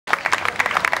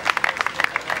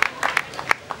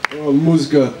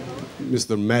Música,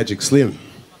 Mr. Magic Slim.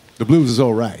 The blues is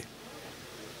all right.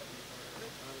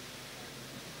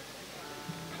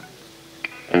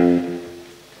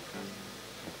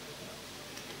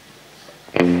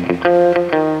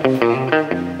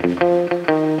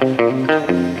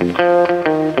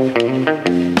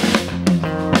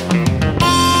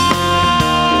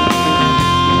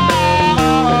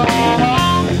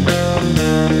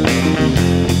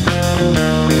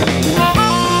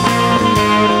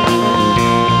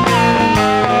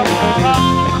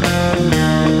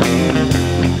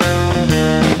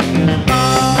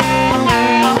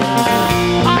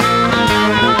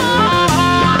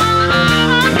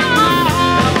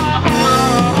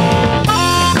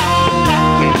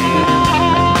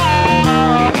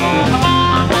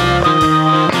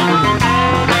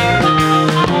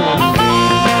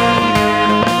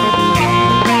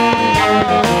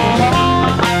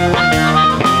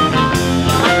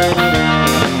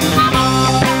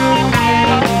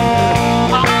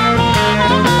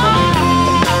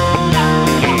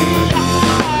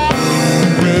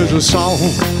 There's a song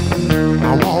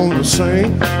I wanna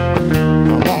sing. I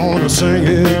wanna sing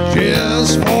it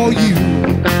just for you.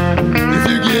 If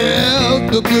you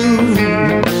get the blues,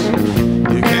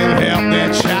 you can't help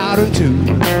that shouting too.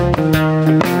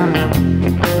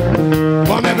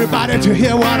 Want everybody to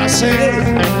hear what I say.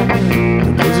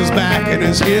 The blues is back and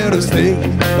it's here to stay.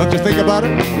 Don't you think about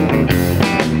it?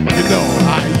 You know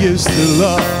I used to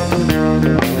love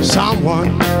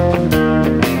someone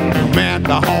who meant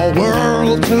the whole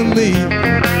world to me,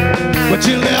 but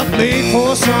you left me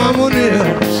for someone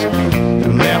else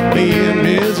and left me in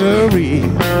misery.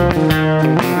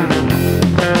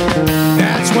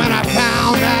 That's when I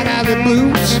found out how the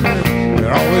blues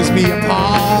would always be a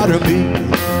part of me.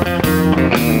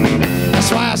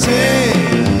 That's why I say,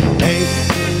 hey,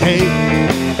 hey,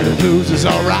 the blues is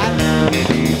alright.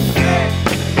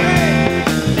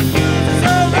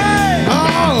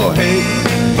 Oh, hey,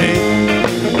 hey,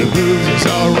 the blues is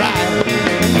alright.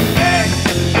 Hey,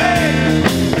 hey,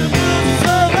 the blues is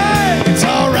alright. It's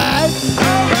alright,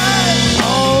 alright,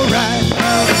 alright,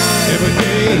 every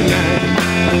day and night.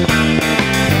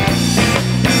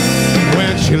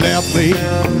 When she left me,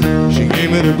 she gave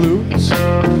me the blues.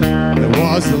 It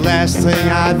was the last thing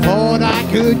I thought I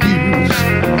could use.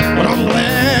 But I'm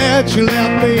glad she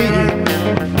left me.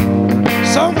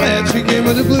 So glad she gave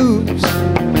me the blues.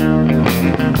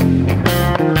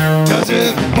 'Cause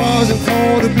if it wasn't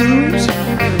for the blues,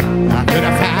 I could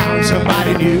have found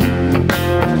somebody new.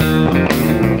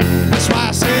 That's why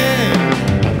I said,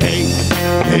 hey,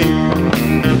 hey,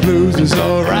 the blues is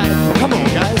alright. Come on,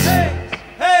 guys. Hey,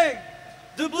 hey,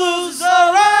 the blues is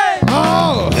alright.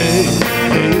 Oh, hey,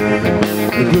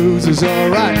 hey, the blues is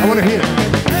alright. I want to hear it.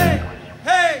 Hey,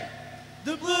 hey,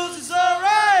 the blues is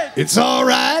alright. It's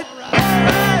alright,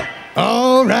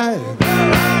 Alright,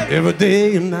 alright, every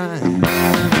day and night.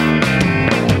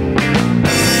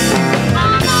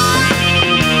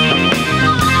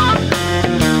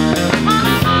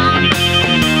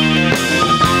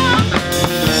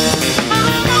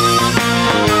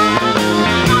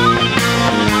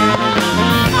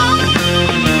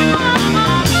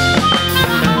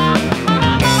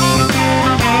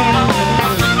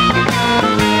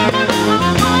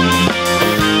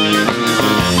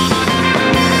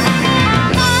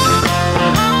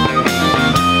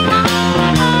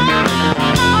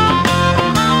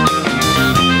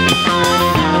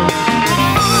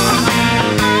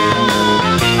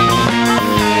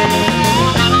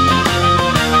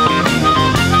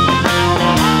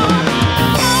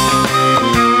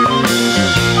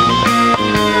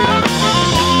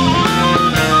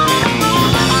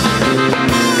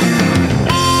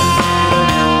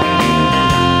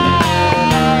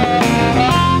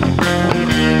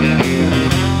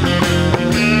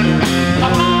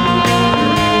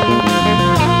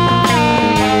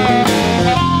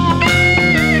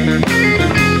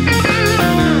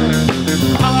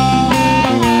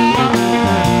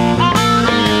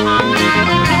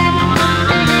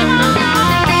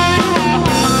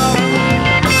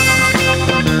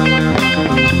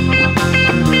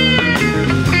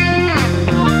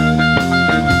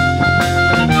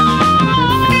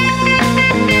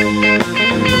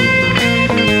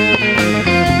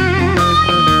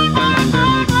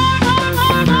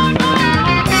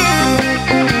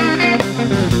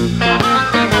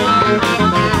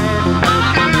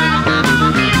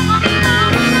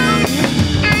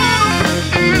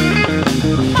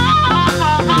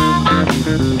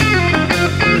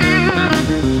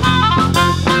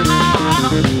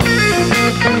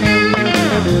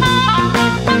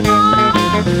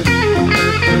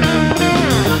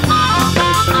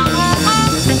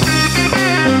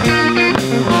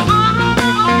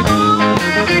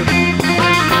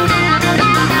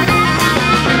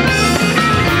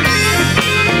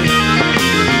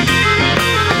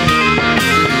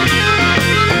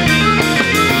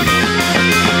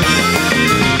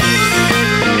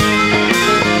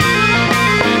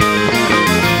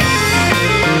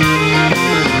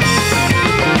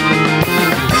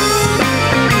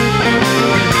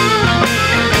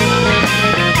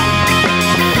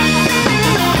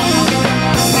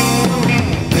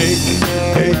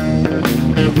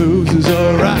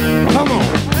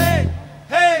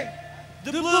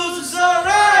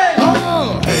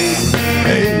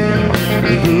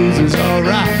 blues is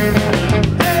alright.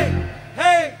 Hey,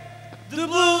 hey, the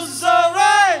blues is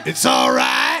alright. It's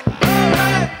alright.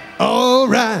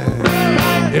 Alright,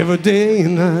 Alright. Every day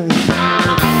and night.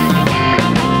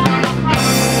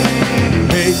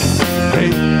 Hey, hey,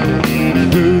 the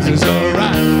blues is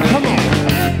alright. Come on.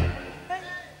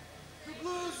 the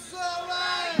blues is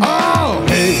alright. Oh,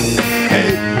 hey,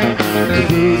 hey, the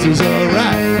blues is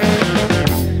alright.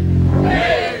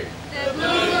 Hey, the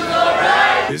blues is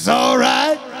alright. It's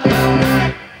alright.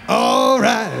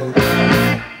 Alright.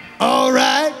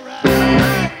 Alright.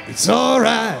 It's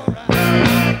alright.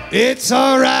 It's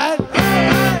alright.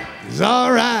 It's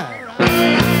alright.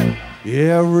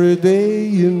 Every day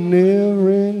and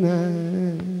every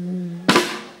night.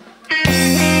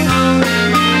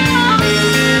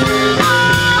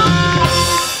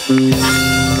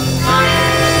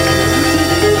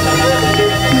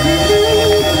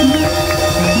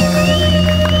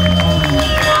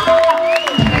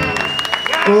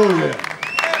 Oh, yeah.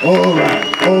 All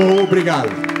right. Oh,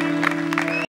 obrigado.